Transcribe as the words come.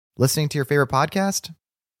Listening to your favorite podcast?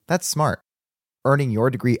 That's smart. Earning your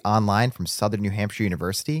degree online from Southern New Hampshire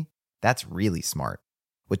University? That's really smart.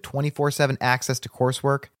 With 24/7 access to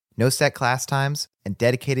coursework, no set class times, and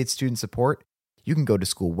dedicated student support, you can go to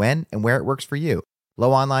school when and where it works for you.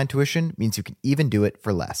 Low online tuition means you can even do it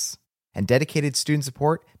for less. And dedicated student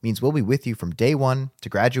support means we'll be with you from day one to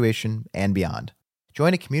graduation and beyond.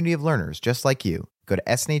 Join a community of learners just like you. Go to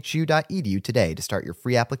snhu.edu today to start your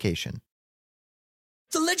free application.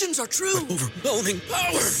 The legends are true. Overwhelming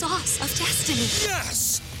power! The sauce of destiny.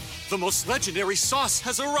 Yes! The most legendary sauce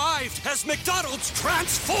has arrived as McDonald's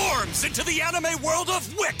transforms into the anime world of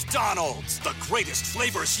WickDonald's. The greatest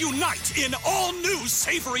flavors unite in all new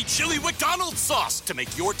savory chili McDonald's sauce to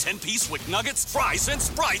make your 10-piece Wick Nuggets, fries, and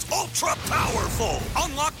Sprite ultra-powerful.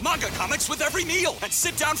 Unlock manga comics with every meal and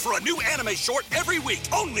sit down for a new anime short every week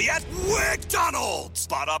only at WickDonald's.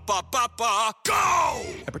 Ba-da-ba-ba-ba, go!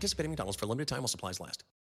 At participating McDonald's for a limited time while supplies last.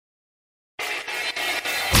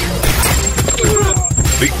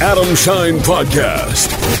 The Adam Schein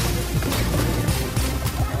Podcast.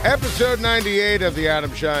 Episode 98 of the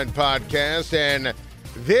Adam Schein Podcast, and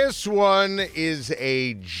this one is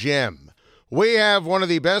a gem. We have one of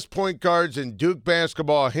the best point guards in Duke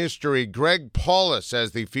basketball history, Greg Paulus,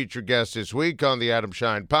 as the featured guest this week on the Adam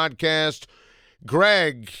Schein Podcast.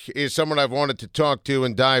 Greg is someone I've wanted to talk to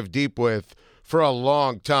and dive deep with for a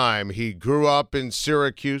long time. He grew up in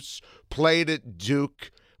Syracuse, played at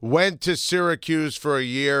Duke, went to Syracuse for a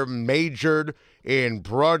year, majored in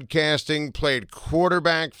broadcasting, played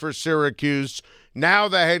quarterback for Syracuse, now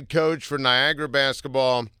the head coach for Niagara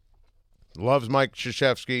basketball, loves Mike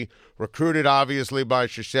Krzyzewski, recruited obviously by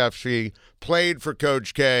Krzyzewski, played for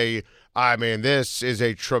Coach K. I mean, this is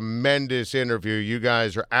a tremendous interview. You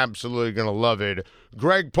guys are absolutely going to love it.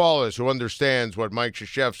 Greg Paulus, who understands what Mike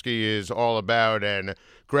Krzyzewski is all about, and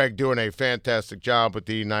Greg doing a fantastic job with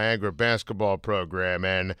the Niagara basketball program.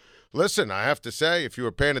 And listen, I have to say, if you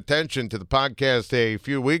were paying attention to the podcast a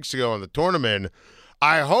few weeks ago on the tournament,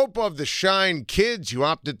 I hope of the Schein kids you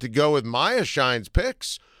opted to go with Maya Schein's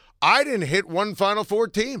picks. I didn't hit one Final Four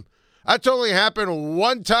team. That's only happened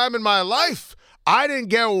one time in my life. I didn't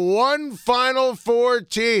get one Final Four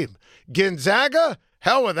team. Gonzaga?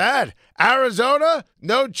 Hell with that. Arizona?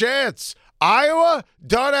 No chance. Iowa?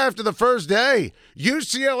 Done after the first day.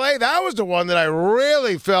 UCLA? That was the one that I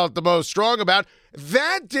really felt the most strong about.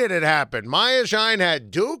 That didn't happen. Maya Schein had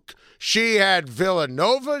Duke. She had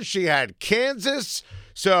Villanova. She had Kansas.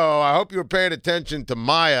 So I hope you were paying attention to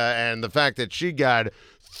Maya and the fact that she got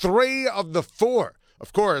 3 of the 4.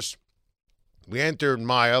 Of course, we entered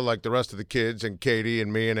Maya, like the rest of the kids, and Katie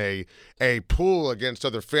and me, in a pool against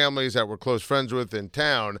other families that we're close friends with in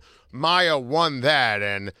town. Maya won that,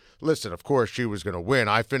 and listen, of course she was going to win.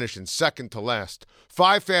 I finished in second to last.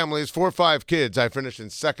 5 families, 4 or 5 kids, I finished in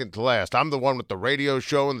second to last. I'm the one with the radio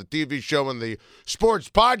show and the TV show and the sports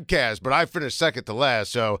podcast, but I finished second to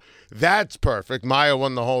last, so that's perfect. Maya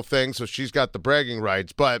won the whole thing, so she's got the bragging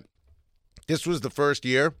rights, but this was the first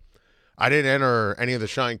year I didn't enter any of the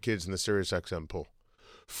Schein kids in the SiriusXM pool.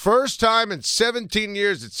 First time in 17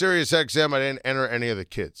 years at SiriusXM, I didn't enter any of the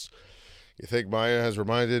kids. You think Maya has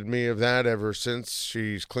reminded me of that ever since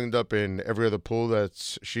she's cleaned up in every other pool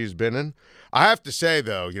that she's been in? I have to say,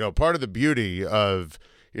 though, part of the beauty of,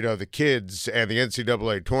 the kids and the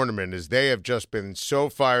NCAA tournament is they have just been so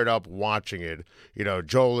fired up watching it.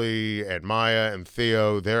 Jolie and Maya and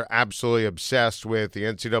Theo, they're absolutely obsessed with the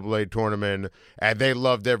NCAA tournament, and they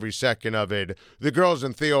loved every second of it. The girls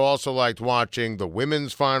and Theo also liked watching the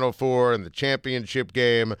women's Final Four and the championship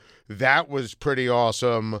game. That was pretty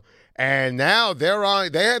awesome. And now they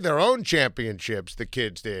had their own championships, the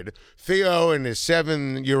kids did. Theo in his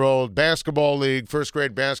 7-year-old basketball league, first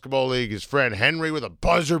grade basketball league, his friend Henry with a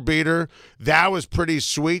buzzer beater. That was pretty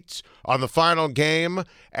sweet on the final game.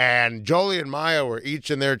 And Jolie and Maya were each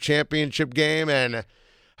in their championship game. And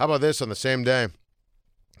how about this on the same day?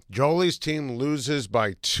 Jolie's team loses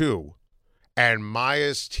by 2, and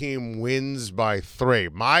Maya's team wins by 3.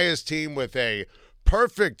 Maya's team with a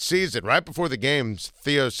perfect season. Right before the games,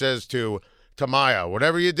 Theo says to Maya,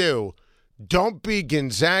 whatever you do, don't be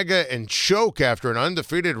Gonzaga and choke after an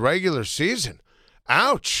undefeated regular season.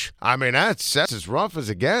 Ouch. I mean, that's as rough as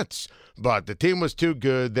it gets. But the team was too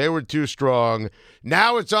good. They were too strong.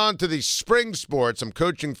 Now it's on to the spring sports. I'm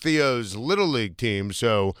coaching Theo's Little League team,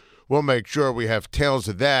 so we'll make sure we have tales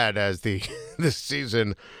of that as the this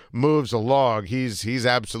season moves along. He's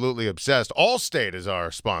absolutely obsessed. Allstate is our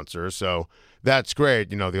sponsor, so that's great.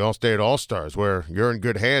 The Allstate All-Stars, where you're in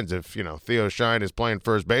good hands if, Theo Schein is playing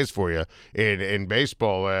first base for you in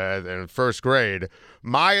baseball in first grade.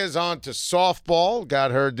 Maya's on to softball.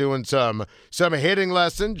 Got her doing some hitting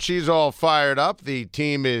lessons. She's all fired up. The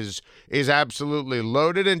team is absolutely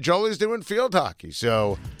loaded, and Jolie's doing field hockey.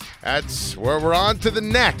 So that's where we're on to the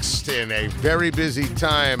next in a very busy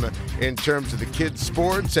time in terms of the kids'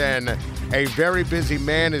 sports, and a very busy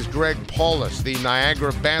man is Greg Paulus, the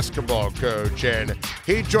Niagara basketball coach, and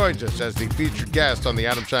he joins us as the featured guest on the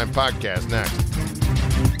Adam Schein podcast next.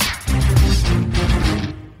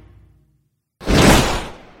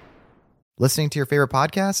 Listening to your favorite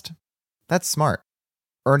podcast? That's smart.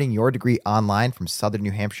 Earning your degree online from Southern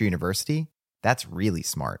New Hampshire University? That's really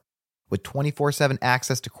smart. With 24/7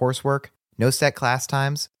 access to coursework, no set class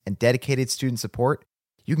times, and dedicated student support,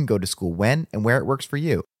 you can go to school when and where it works for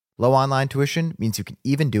you. Low online tuition means you can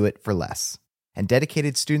even do it for less. And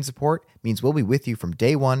dedicated student support means we'll be with you from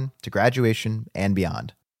day one to graduation and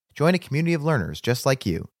beyond. Join a community of learners just like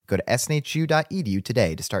you. Go to snhu.edu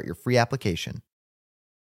today to start your free application.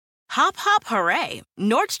 Hop, hop, hooray!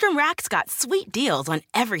 Nordstrom Rack's got sweet deals on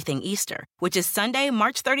everything Easter, which is Sunday,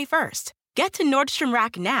 March 31st. Get to Nordstrom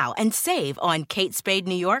Rack now and save on Kate Spade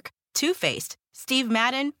New York, Too Faced, Steve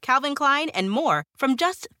Madden, Calvin Klein, and more from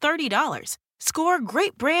just $30. Score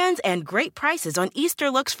great brands and great prices on Easter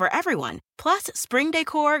looks for everyone, plus spring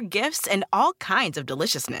decor, gifts, and all kinds of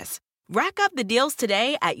deliciousness. Rack up the deals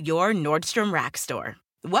today at your Nordstrom Rack store.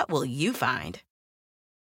 What will you find?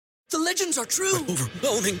 The legends are true.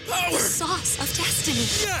 Overwhelming power! The sauce of destiny.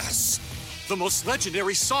 Yes! The most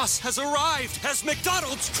legendary sauce has arrived as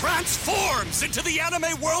McDonald's transforms into the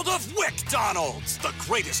anime world of WickDonald's. The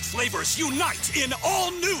greatest flavors unite in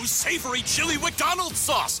all new savory chili McDonald's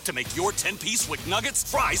sauce to make your 10-piece Wick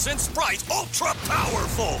Nuggets, fries, and Sprite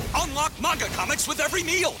ultra-powerful. Unlock manga comics with every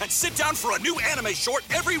meal and sit down for a new anime short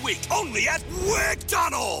every week only at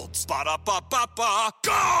WickDonald's. Ba-da-ba-ba-ba,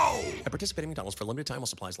 go! At participating McDonald's for a limited time while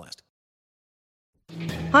supplies last.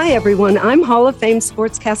 Hi, everyone. I'm Hall of Fame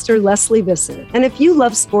sportscaster Leslie Visser. And if you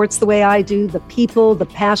love sports the way I do, the people, the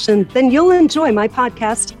passion, then you'll enjoy my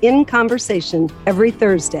podcast, In Conversation, every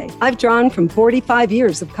Thursday. I've drawn from 45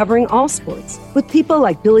 years of covering all sports with people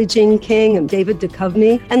like Billie Jean King and David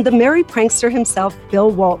Duchovny and the merry prankster himself, Bill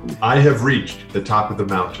Walton. I have reached the top of the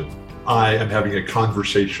mountain. I am having a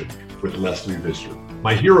conversation with Leslie Visser,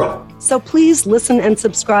 my hero. So please listen and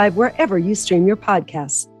subscribe wherever you stream your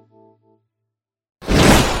podcasts.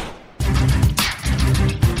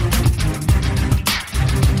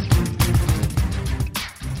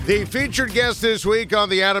 The featured guest this week on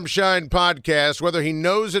the Adam Schein podcast, whether he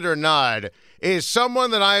knows it or not, is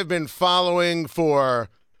someone that I have been following for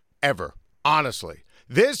ever, honestly.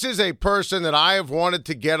 This is a person that I have wanted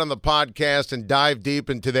to get on the podcast and dive deep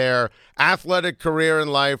into their athletic career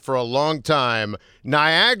and life for a long time.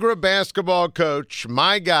 Niagara basketball coach,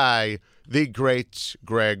 my guy, the great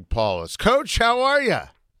Greg Paulus. Coach, how are you?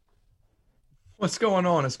 What's going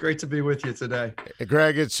on? It's great to be with you today.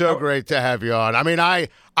 Greg, it's so great to have you on. I mean, I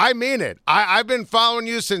mean it. I've been following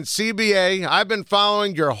you since CBA. I've been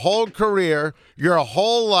following your whole career, your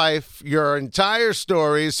whole life, your entire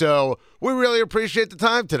story. So we really appreciate the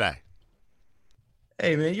time today.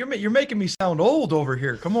 Hey, man, you're making me sound old over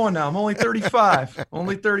here. Come on now. I'm only 35.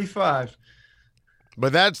 Only 35.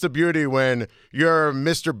 But that's the beauty when you're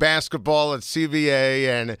Mr. Basketball at CVA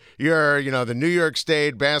and you're, the New York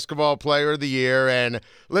State Basketball Player of the Year. And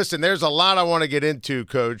listen, there's a lot I want to get into,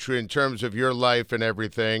 Coach, in terms of your life and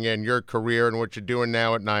everything and your career and what you're doing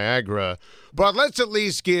now at Niagara. But let's at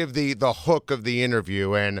least give the hook of the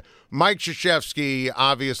interview. And Mike Krzyzewski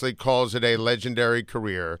obviously calls it a legendary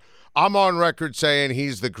career. I'm on record saying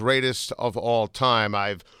he's the greatest of all time.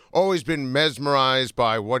 I've always been mesmerized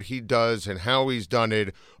by what he does and how he's done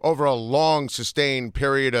it over a long, sustained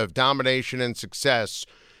period of domination and success.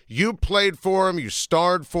 You played for him, you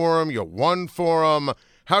starred for him, you won for him.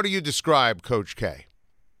 How do you describe Coach K?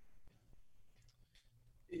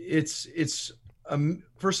 It's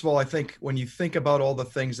first of all, I think when you think about all the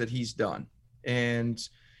things that he's done, and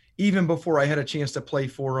even before I had a chance to play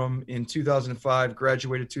for him in 2005,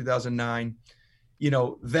 graduated 2009,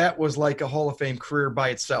 that was like a Hall of Fame career by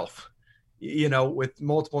itself, with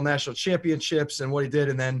multiple national championships and what he did.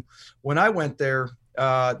 And then when I went there,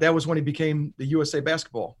 that was when he became the USA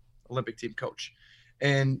basketball Olympic team coach.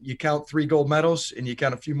 And you count 3 gold medals and you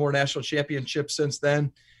count a few more national championships since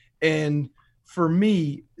then. And for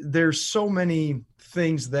me, there's so many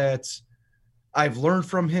things that I've learned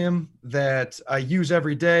from him that I use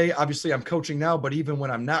every day. Obviously, I'm coaching now, but even when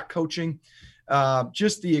I'm not coaching,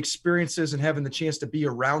 just the experiences and having the chance to be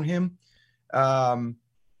around him. I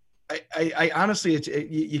honestly,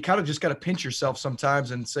 you kind of just got to pinch yourself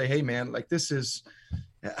sometimes and say, hey, man, like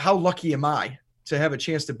how lucky am I to have a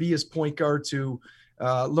chance to be his point guard, to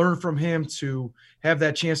learn from him, to have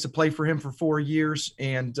that chance to play for him for 4 years.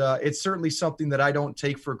 And it's certainly something that I don't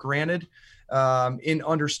take for granted in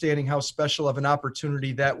understanding how special of an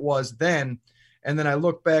opportunity that was then. And then I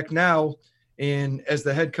look back now as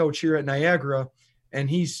the head coach here at Niagara, and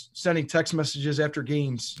he's sending text messages after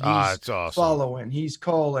games. He's it's awesome. Following, he's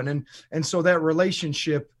calling. And so that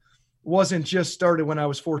relationship wasn't just started when I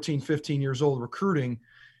was 14, 15 years old recruiting.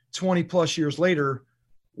 20 plus years later,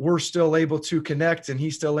 we're still able to connect, and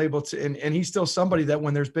he's still able to, and he's still somebody that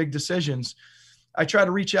when there's big decisions, I try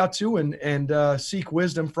to reach out to and seek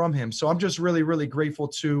wisdom from him. So I'm just really, really grateful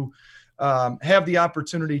to have the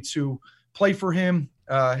opportunity to play for him,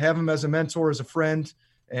 have him as a mentor, as a friend.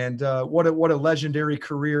 And what a legendary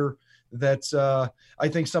career that I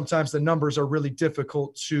think sometimes the numbers are really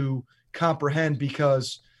difficult to comprehend,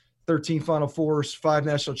 because 13 Final Fours, 5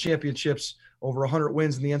 national championships, over 100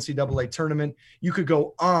 wins in the NCAA tournament. You could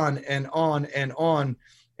go on and on and on.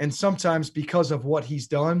 And sometimes because of what he's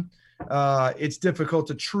done, it's difficult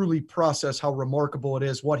to truly process how remarkable it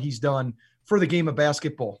is what he's done for the game of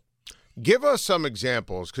basketball. Give us some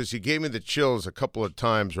examples, because you gave me the chills a couple of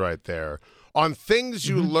times right there, on things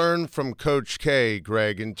you learned from Coach K,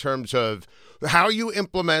 Greg, in terms of how you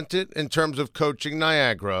implement it in terms of coaching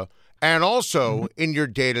Niagara, and also in your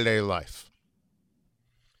day-to-day life.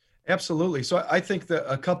 Absolutely. So I think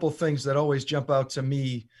that a couple of things that always jump out to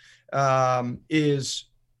me is,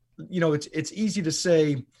 it's easy to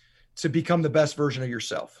say to become the best version of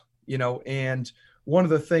yourself, and one of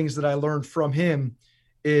the things that I learned from him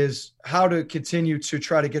is how to continue to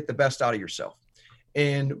try to get the best out of yourself.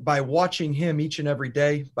 And by watching him each and every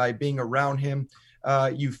day, by being around him,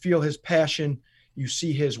 you feel his passion, you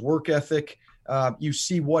see his work ethic, you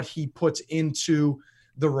see what he puts into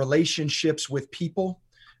the relationships with people,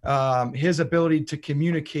 his ability to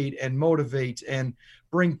communicate and motivate and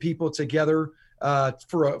bring people together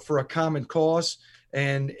for a common cause.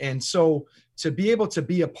 And so to be able to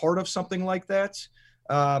be a part of something like that,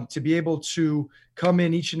 to be able to come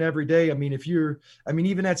in each and every day.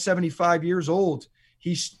 Even at 75 years old,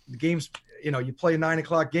 the game's, you play a 9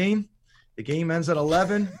 o'clock game, the game ends at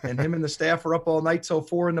 11, and him and the staff are up all night till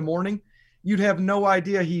 4 a.m. You'd have no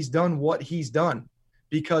idea he's done what he's done,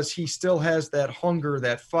 because he still has that hunger,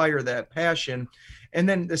 that fire, that passion. And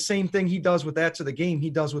then the same thing he does with that to the game, he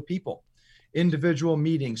does with people, individual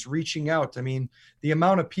meetings, reaching out. The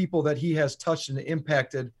amount of people that he has touched and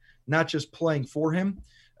impacted, not just playing for him,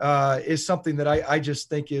 is something that I just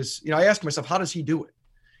think is, I ask myself, how does he do it?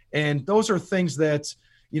 And those are things that,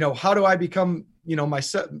 how do I become,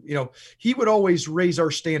 myself? He would always raise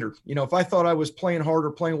our standard. If I thought I was playing hard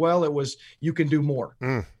or playing well, it was, you can do more.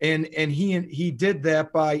 And he did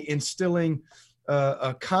that by instilling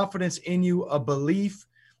a confidence in you, a belief.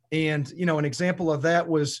 And, an example of that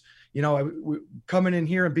was, coming in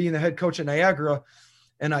here and being the head coach at Niagara,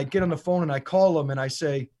 and I get on the phone and I call him and I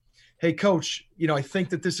say, hey, coach, I think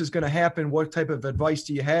that this is going to happen. What type of advice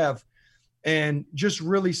do you have? And just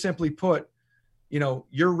really simply put,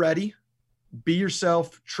 you're ready, be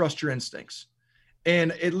yourself, trust your instincts.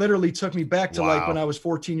 And it literally took me back to like when I was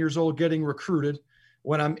 14 years old getting recruited,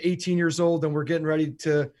 when I'm 18 years old and we're getting ready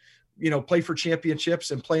to, play for championships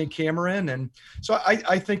and play in Cameron. And so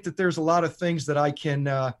I think that there's a lot of things that I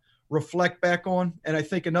can reflect back on. And I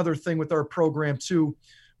think another thing with our program too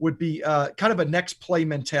would be kind of a next play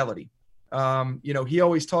mentality. He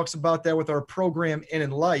always talks about that with our program and in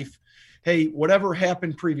life. Hey, whatever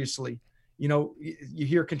happened previously, you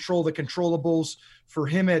hear control the controllables. For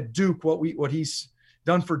him at Duke, what he's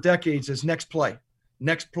done for decades is next play.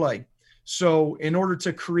 So in order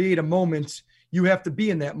to create a moment, you have to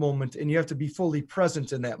be in that moment and you have to be fully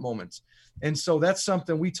present in that moment. And so that's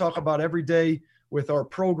something we talk about every day with our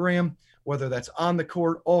program, whether that's on the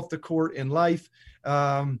court, off the court, in life,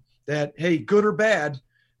 that, hey, good or bad,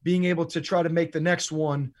 being able to try to make the next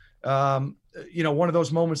one, one of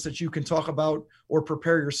those moments that you can talk about or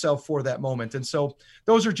prepare yourself for that moment. And so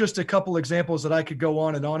those are just a couple examples that I could go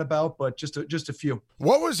on and on about, but just a few.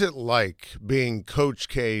 What was it like being Coach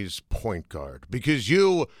K's point guard? Because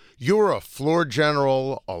you were a floor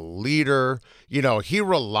general, a leader. He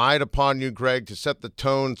relied upon you, Greg, to set the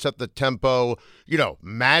tone, set the tempo.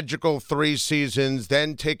 Magical 3 seasons,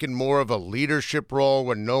 then taking more of a leadership role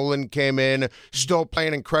when Nolan came in, still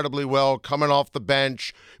playing incredibly well, coming off the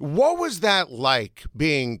bench. What was that like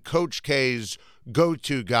being Coach K's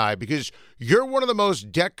go-to guy? Because you're one of the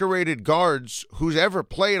most decorated guards who's ever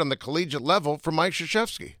played on the collegiate level for Mike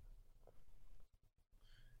Krzyzewski.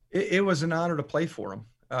 It was an honor to play for him.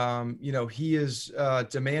 He is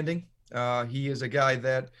demanding. He is a guy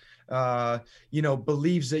that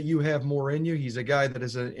believes that you have more in you. He's a guy that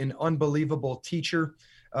is an unbelievable teacher.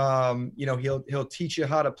 He'll teach you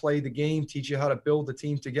how to play the game, teach you how to build the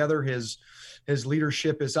team together. His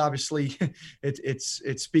leadership is obviously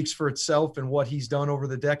it speaks for itself and what he's done over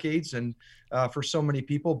the decades and for so many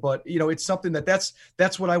people. But it's something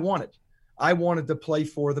that's what I wanted. I wanted to play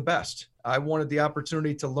for the best. I wanted the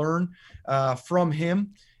opportunity to learn from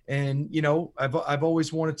him, and I've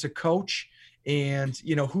always wanted to coach. And,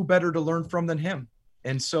 who better to learn from than him?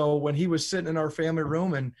 And so when he was sitting in our family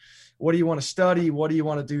room and what do you want to study? What do you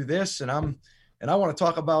want to do this? And I want to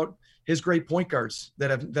talk about his great point guards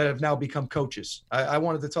that have now become coaches. I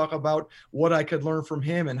wanted to talk about what I could learn from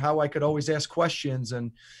him and how I could always ask questions.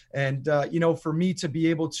 And for me to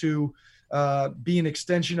be able to be an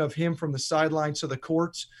extension of him from the sidelines to the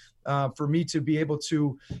courts, for me to be able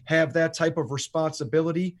to have that type of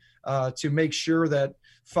responsibility to make sure that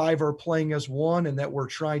 5 are playing as one and that we're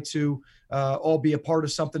trying to all be a part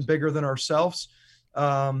of something bigger than ourselves.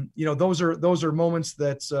 Those are moments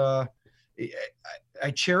that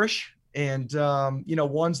I cherish, and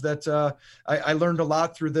ones that I learned a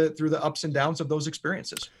lot through the ups and downs of those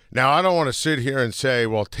experiences. Now, I don't want to sit here and say,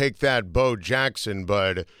 well, take that, Bo Jackson,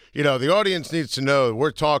 but the audience needs to know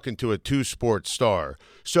we're talking to a 2-sport star.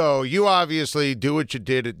 So you obviously do what you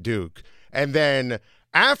did at Duke, and then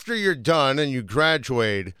after you're done and you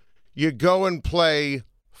graduate, you go and play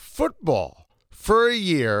football for a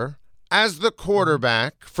year as the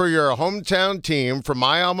quarterback for your hometown team from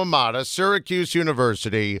my alma mater, Syracuse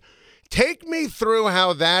University. Take me through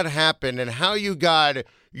how that happened and how you got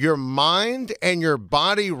your mind and your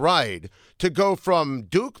body right to go from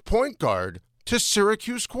Duke point guard to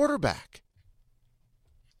Syracuse quarterback.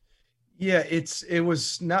 Yeah, it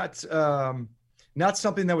was not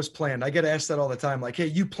something that was planned. I get asked that all the time. Like, hey,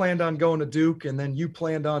 you planned on going to Duke and then you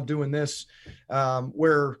planned on doing this,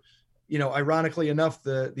 where, ironically enough,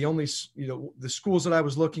 the only, the schools that I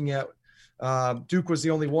was looking at, Duke was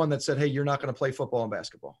the only one that said, hey, you're not going to play football and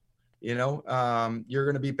basketball. You're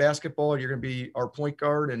going to be basketball. You're going to be our point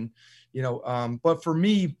guard. And, but for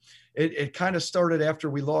me, it kind of started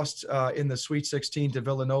after we lost in the Sweet 16 to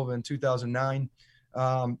Villanova in 2009.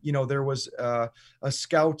 There was a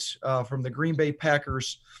scout from the Green Bay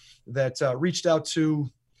Packers that reached out to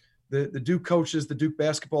the Duke coaches, the Duke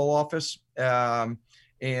basketball office,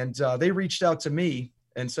 and they reached out to me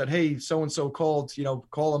and said, hey, so-and-so called,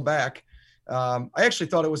 call him back. I actually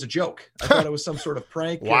thought it was a joke. I thought it was some sort of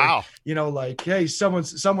prank. Wow. Or, like, hey,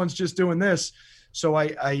 someone's just doing this. So I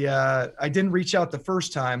didn't reach out the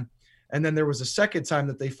first time. And then there was a second time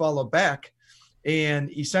that they followed back.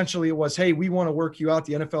 And essentially it was, hey, we want to work you out.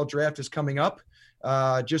 The NFL draft is coming up.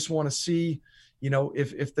 Just want to see,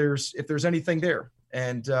 if there's anything there.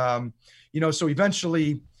 And, so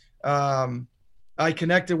eventually I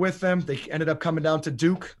connected with them. They ended up coming down to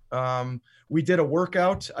Duke. We did a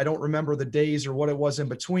workout. I don't remember the days or what it was in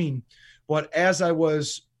between, but as I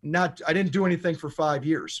didn't do anything for 5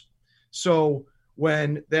 years. So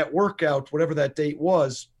when that workout, whatever that date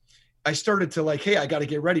was, I started to hey, I got to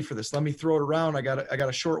get ready for this. Let me throw it around. I got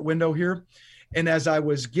a short window here. And as I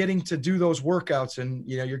was getting to do those workouts and,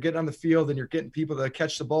 you're getting on the field and you're getting people to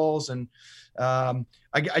catch the balls. And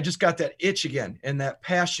I just got that itch again and that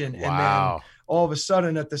passion. Wow. And then all of a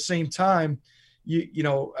sudden at the same time,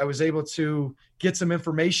 I was able to get some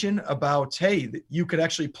information about, hey, you could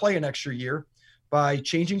actually play an extra year by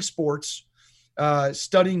changing sports,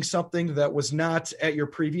 studying something that was not at your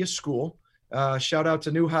previous school. Shout out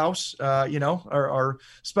to Newhouse, our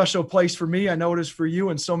special place for me. I know it is for you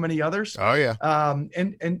and so many others. Oh yeah.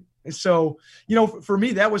 And so, for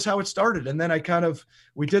me, that was how it started. And then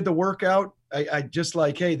we did the workout. I just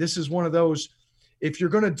hey, this is one of those, if you're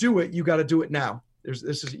going to do it, you got to do it now.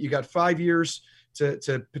 You got 5 years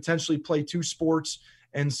to potentially play 2 sports.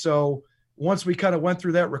 And so once we kind of went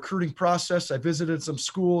through that recruiting process, I visited some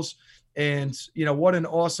schools And, what an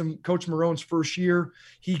awesome Coach Marone's first year.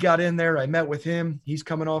 He got in there. I met with him. He's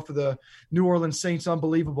coming off of the New Orleans Saints'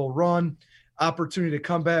 unbelievable run, opportunity to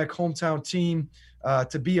come back, hometown team,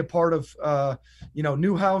 to be a part of,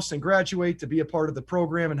 Newhouse and graduate, to be a part of the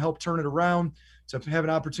program and help turn it around, to have an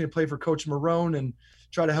opportunity to play for Coach Marone and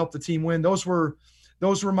try to help the team win. Those were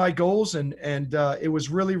my goals. And it was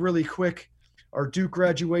really, really quick. Our Duke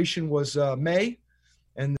graduation was May.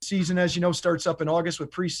 And the season, as you know, starts up in August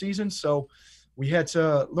with preseason. So we had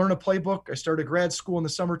to learn a playbook. I started grad school in the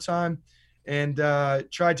summertime and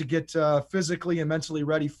tried to get physically and mentally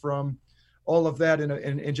ready from all of that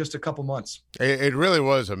in just a couple months. It really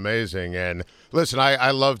was amazing. And listen,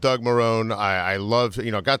 I love Doug Marone. I love,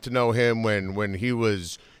 got to know him when he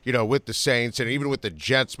was, with the Saints and even with the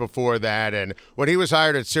Jets before that. And when he was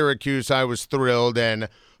hired at Syracuse, I was thrilled. And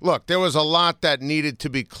look, there was a lot that needed to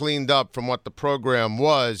be cleaned up from what the program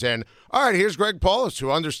was. And all right, here's Greg Paulus, who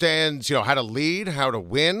understands, how to lead, how to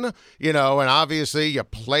win, and obviously you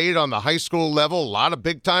played on the high school level. A lot of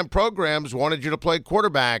big-time programs wanted you to play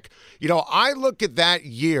quarterback. I look at that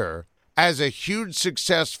year as a huge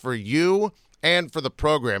success for you and for the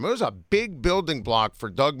program. It was a big building block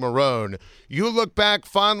for Doug Marone. You look back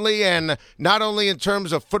fondly, and not only in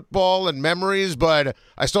terms of football and memories, but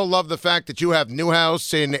I still love the fact that you have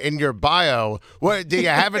Newhouse in your bio. What, do you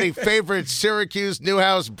have any favorite Syracuse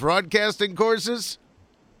Newhouse broadcasting courses?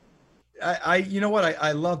 You know what?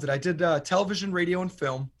 I loved it. I did television, radio, and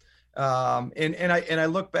film. And I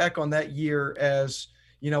look back on that year as,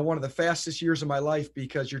 one of the fastest years of my life,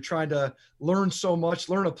 because you're trying to learn so much,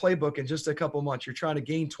 learn a playbook in just a couple months. You're trying to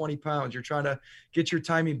gain 20 pounds. You're trying to get your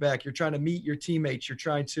timing back. You're trying to meet your teammates. You're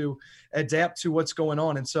trying to adapt to what's going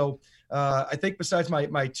on. And so I think besides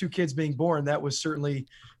my two kids being born, that was certainly,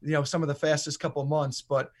 some of the fastest couple months,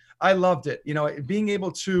 but I loved it. Being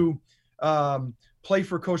able to play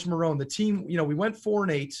for Coach Marone, the team, we went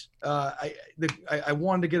 4-8. I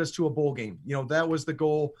wanted to get us to a bowl game. That was the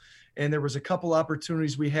goal. And there was a couple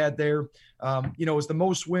opportunities we had there. It was the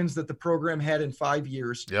most wins that the program had in 5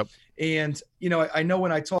 years. Yep. And, I know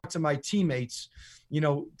when I talk to my teammates,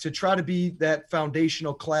 to try to be that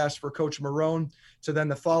foundational class for Coach Marone, to then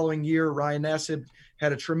the following year, Ryan Nassib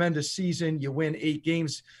had a tremendous season. You win 8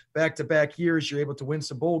 games back-to-back years. You're able to win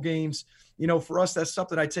some bowl games. For us, that's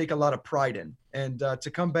something I take a lot of pride in. And to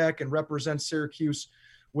come back and represent Syracuse,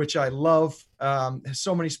 which I love, has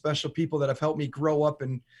so many special people that have helped me grow up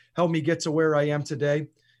and helped me get to where I am today.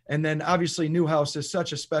 And then obviously Newhouse is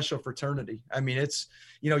such a special fraternity. I mean, it's,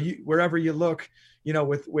 wherever you look,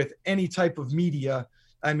 with any type of media,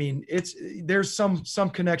 I mean, there's some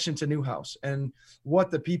connection to Newhouse, and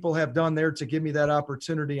what the people have done there to give me that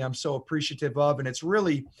opportunity, I'm so appreciative of. And it's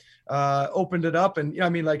really opened it up. And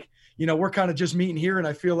we're kind of just meeting here, and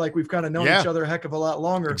I feel like we've kind of known each other a heck of a lot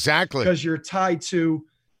longer. Exactly. Because you're tied to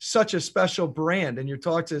such a special brand, and you're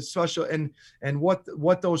talking to special and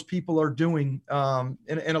what those people are doing.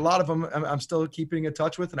 And a lot of them I'm still keeping in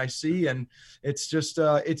touch with, and I see, and it's just,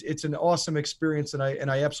 it's an awesome experience. And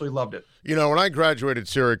I absolutely loved it. When I graduated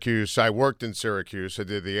Syracuse, I worked in Syracuse. I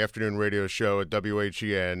did the afternoon radio show at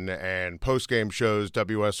WHEN and post-game shows,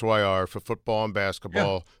 WSYR, for football and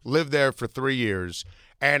basketball. Yeah. Lived there for 3 years.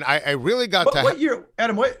 And I really got to. What year,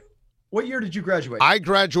 Adam, what year did you graduate? I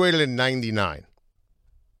graduated in 99.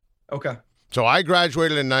 Okay. So I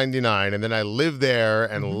graduated in 99, and then I lived there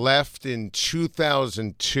and left in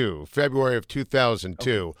 2002, February of 2002.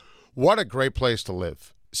 Okay. What a great place to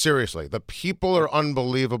live. Seriously, the people are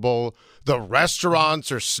unbelievable. The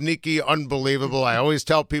restaurants are sneaky, unbelievable. I always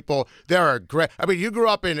tell people there are great. I mean, you grew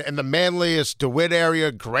up in the manliest DeWitt area,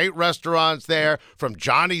 great restaurants there, from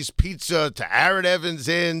Johnny's Pizza to Aaron Evans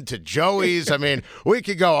Inn to Joey's. I mean, we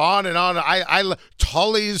could go on and on. I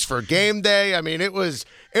Tully's for game day. I mean, it was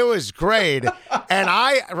great.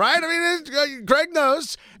 And Greg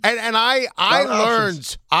knows. And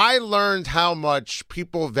I learned how much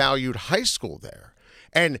people valued high school there.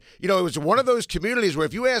 And, it was one of those communities where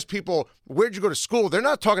if you ask people, where'd you go to school? They're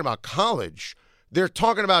not talking about college. They're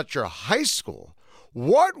talking about your high school.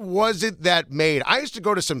 What was it that made – I used to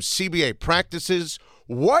go to some CBA practices.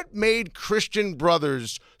 What made Christian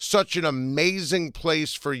Brothers such an amazing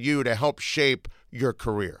place for you to help shape your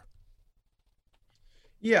career?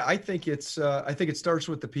 Yeah, I think it starts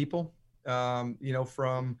with the people, I'm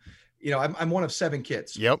one of 7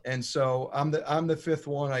 kids. Yep. And so I'm the 5th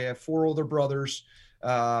one. I have 4 older brothers.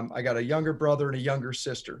 I got a younger brother and a younger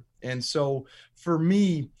sister. And so for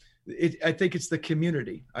me, I think it's the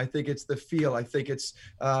community. I think it's the feel. I think it's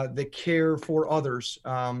the care for others.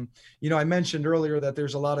 I mentioned earlier that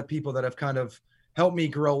there's a lot of people that have kind of helped me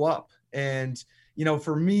grow up. And,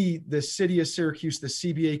 for me, the city of Syracuse, the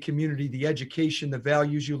CBA community, the education, the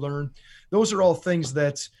values you learn, those are all things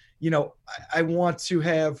that, I want to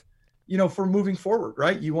have, for moving forward,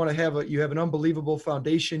 right? You want to have an unbelievable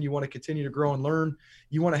foundation. You want to continue to grow and learn.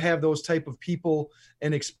 You want to have those type of people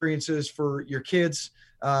and experiences for your kids,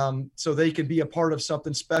 so they can be a part of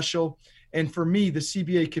something special. And for me, the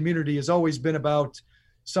CBA community has always been about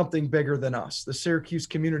something bigger than us. The Syracuse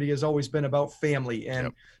community has always been about family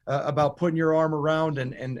and about putting your arm around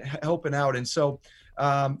and helping out. And so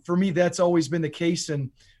for me, that's always been the case.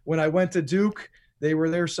 And when I went to Duke, they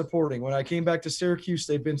were there supporting. When I came back to Syracuse,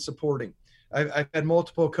 they've been supporting. I've had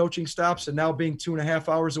multiple coaching stops, and now being 2.5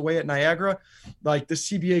 hours away at Niagara, like the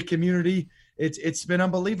CBA community, it's been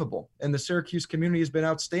unbelievable. And the Syracuse community has been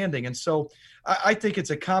outstanding. And so I think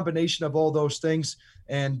it's a combination of all those things.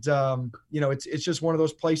 And, it's just one of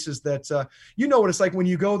those places that, what it's like when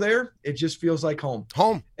you go there, it just feels like home.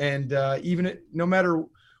 And no matter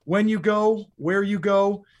when you go, where you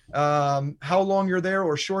go, how long you're there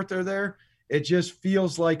or short they're there, it just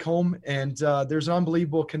feels like home. And there's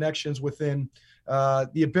unbelievable connections within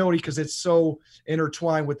the ability, because it's so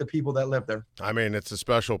intertwined with the people that live there. I mean, it's a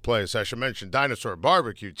special place. I should mention Dinosaur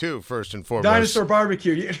Barbecue, too, first and foremost. Dinosaur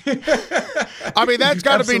Barbecue. I mean, that's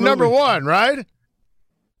got to be number one, right?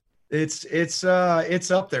 It's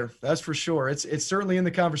up there. That's for sure. It's certainly in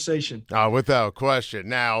the conversation. Without question.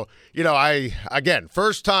 Now,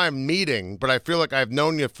 first time meeting, but I feel like I've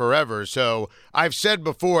known you forever. So I've said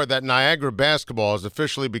before that Niagara basketball has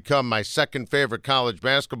officially become my second favorite college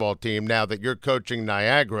basketball team now that you're coaching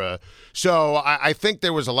Niagara. So I think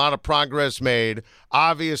there was a lot of progress made.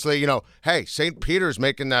 Obviously, hey, St. Peter's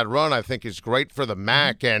making that run, I think, is great for the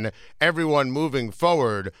MAC and everyone moving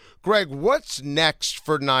forward. Greg, what's next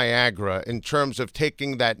for Niagara in terms of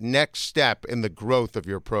taking that next step in the growth of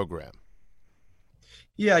your program?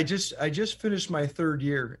 Yeah, I just finished my third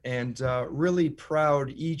year, and really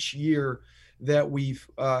proud each year that we've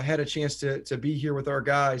had a chance to be here with our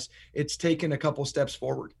guys. It's taken a couple steps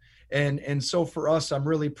forward. And so for us, I'm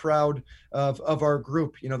really proud of our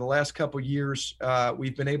group. The last couple of years,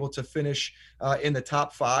 we've been able to finish in the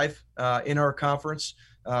top 5 in our conference.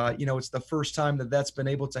 It's the first time that's been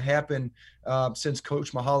able to happen since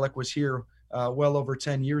Coach Mahalik was here well over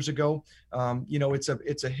 10 years ago.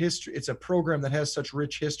 It's a history. It's a program that has such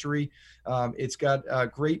rich history. It's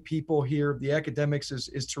got great people here. The academics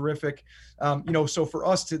is terrific. So for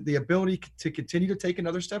us, the ability to continue to take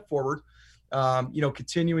another step forward,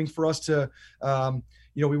 continuing for us to,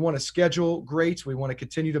 we want to schedule great. We want to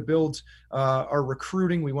continue to build our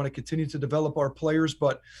recruiting. We want to continue to develop our players.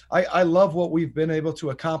 But I love what we've been able to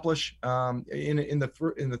accomplish in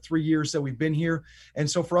the 3 years that we've been here. And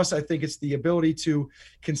so for us, I think it's the ability to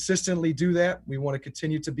consistently do that. We want to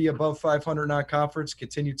continue to be above 500 non-conference,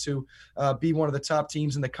 continue to be one of the top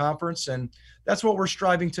teams in the conference. And that's what we're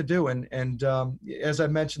striving to do. And as I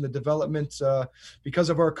mentioned, the development because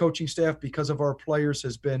of our coaching staff, because of our players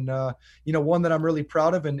has been, one that I'm really proud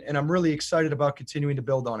of, and I'm really excited about continuing to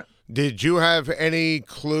build on it. Did you have any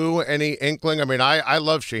clue, any inkling? I mean, I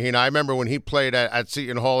love Shaheen. I remember when he played at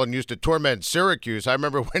Seton Hall and used to torment Syracuse. I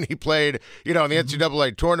remember when he played, in the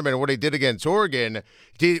NCAA tournament and what he did against Oregon.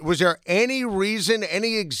 Was there any reason,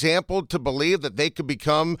 any example to believe that they could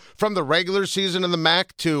become, from the regular season in the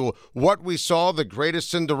MAC to what we saw, the greatest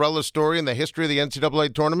Cinderella story in the history of the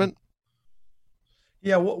NCAA tournament?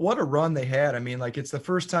 Yeah, what a run they had. I mean, it's the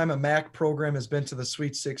first time a MAC program has been to the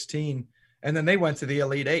Sweet 16. And then they went to the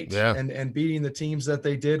Elite Eight and beating the teams that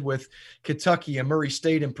they did with Kentucky and Murray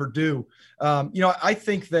State and Purdue. I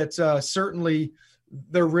think that certainly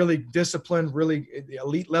they're really disciplined, really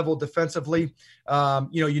elite level defensively.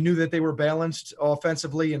 You knew that they were balanced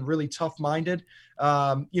offensively and really tough-minded.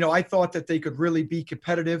 I thought that they could really be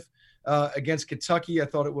competitive against Kentucky. I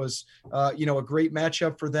thought it was, a great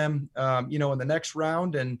matchup for them, in the next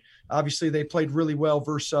round. And obviously they played really well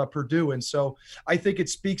versus Purdue. And so I think it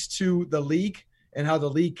speaks to the league and how the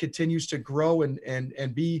league continues to grow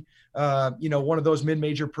and be, one of those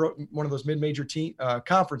mid-major team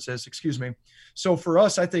conferences, So for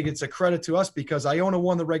us, I think it's a credit to us because Iona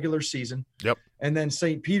won the regular season. Yep. And then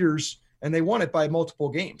St. Peter's, and they won it by multiple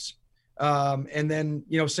games. And then,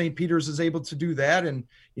 St. Peter's is able to do that. And,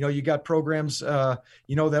 you got programs, that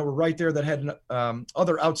were right there that had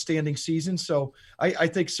other outstanding seasons. So I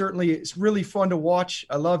think certainly it's really fun to watch.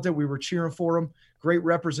 I loved it. We were cheering for them. Great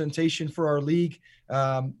representation for our league,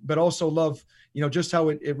 but also love, just how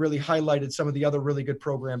it really highlighted some of the other really good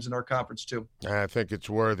programs in our conference too. I think it's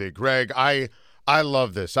worthy. Greg, I I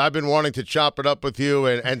love this. I've been wanting to chop it up with you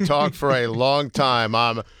and talk for a long time.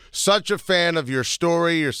 I'm such a fan of your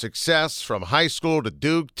story, your success from high school to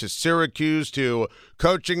Duke to Syracuse to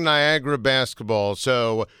coaching Niagara basketball.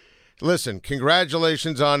 So, listen,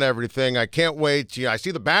 congratulations on everything. I can't wait. I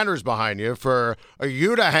see the banners behind you for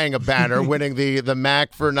you to hang a banner winning the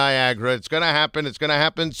MAC for Niagara. It's going to happen. It's going to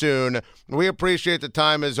happen soon. We appreciate the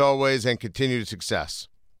time as always and continued success.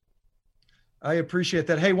 I appreciate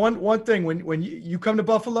that. Hey, one thing, when you come to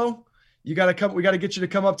Buffalo, you got to come. We got to get you to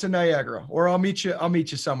come up to Niagara, or I'll meet you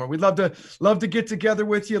somewhere. We'd love to get together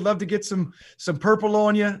with you. Love to get some purple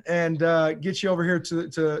on you and get you over here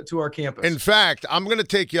to our campus. In fact, I'm going to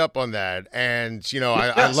take you up on that. And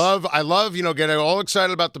Yes. I love getting all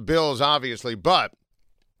excited about the Bills, obviously, but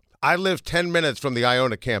I live 10 minutes from the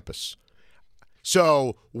Iona campus,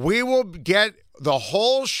 so we will get the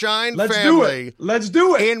whole Schein family. Let's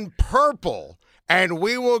do it in purple. And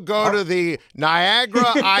we will go to the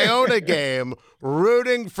Niagara-Iona game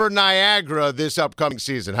rooting for Niagara this upcoming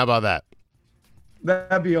season. How about that?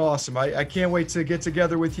 That'd be awesome. I can't wait to get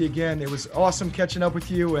together with you again. It was awesome catching up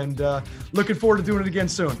with you, and looking forward to doing it again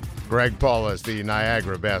soon. Greg Paulus, the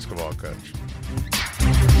Niagara basketball coach.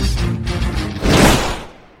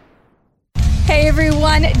 Hey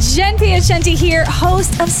everyone, Jen Piacenti here,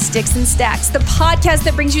 host of Sticks and Stacks, the podcast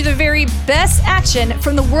that brings you the very best action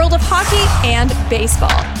from the world of hockey and baseball.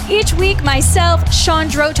 Each week, myself, Sean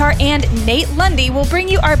Drotar, and Nate Lundy will bring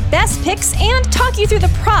you our best picks and talk you through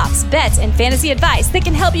the props, bets, and fantasy advice that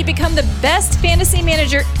can help you become the best fantasy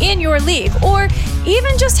manager in your league, or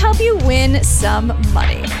even just help you win some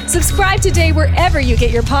money. Subscribe today wherever you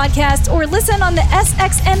get your podcasts, or listen on the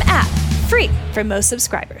SXM app, free for most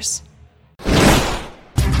subscribers.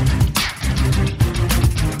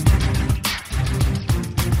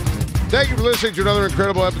 Thank you for listening to another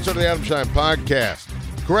incredible episode of the Adam Schein Podcast.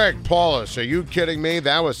 Greg Paulus, are you kidding me?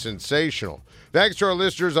 That was sensational. Thanks to our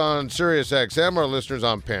listeners on SiriusXM, our listeners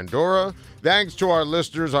on Pandora. Thanks to our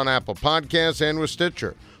listeners on Apple Podcasts and with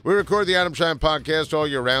Stitcher. We record the Adam Schein Podcast all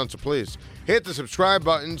year round, so please hit the subscribe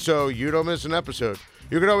button so you don't miss an episode.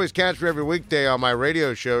 You can always catch me every weekday on my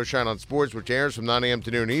radio show, Shine on Sports, which airs from 9 a.m.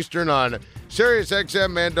 to noon Eastern on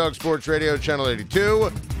SiriusXM Mad Dog Sports Radio, Channel 82.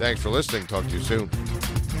 Thanks for listening. Talk to you soon.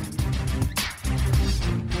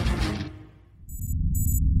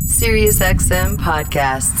 SiriusXM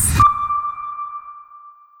Podcasts.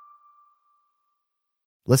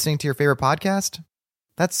 Listening to your favorite podcast?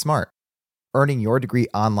 That's smart. Earning your degree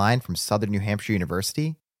online from Southern New Hampshire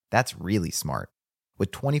University? That's really smart.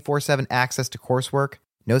 With 24/7 access to coursework,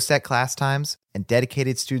 no set class times, and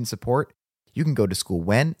dedicated student support, you can go to school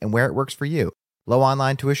when and where it works for you. Low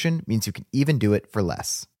online tuition means you can even do it for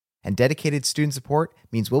less. And dedicated student support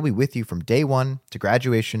means we'll be with you from day one to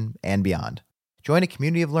graduation and beyond. Join a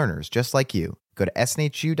community of learners just like you. Go to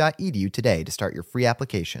snhu.edu today to start your free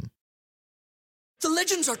application. The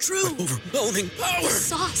legends are true. Overwhelming power! The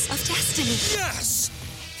sauce of destiny. Yes!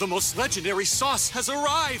 The most legendary sauce has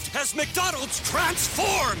arrived as McDonald's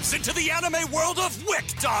transforms into the anime world of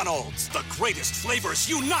WickDonald's. The greatest flavors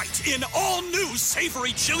unite in all new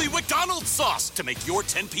savory chili McDonald's sauce to make your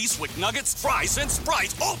 10-piece Wick Nuggets, fries, and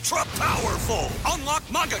Sprite ultra-powerful.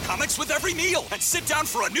 Unlock manga comics with every meal and sit down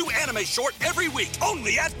for a new anime short every week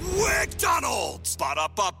only at WickDonald's.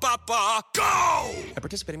 Ba-da-ba-ba-ba, go! At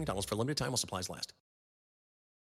participating McDonald's for a limited time while supplies last.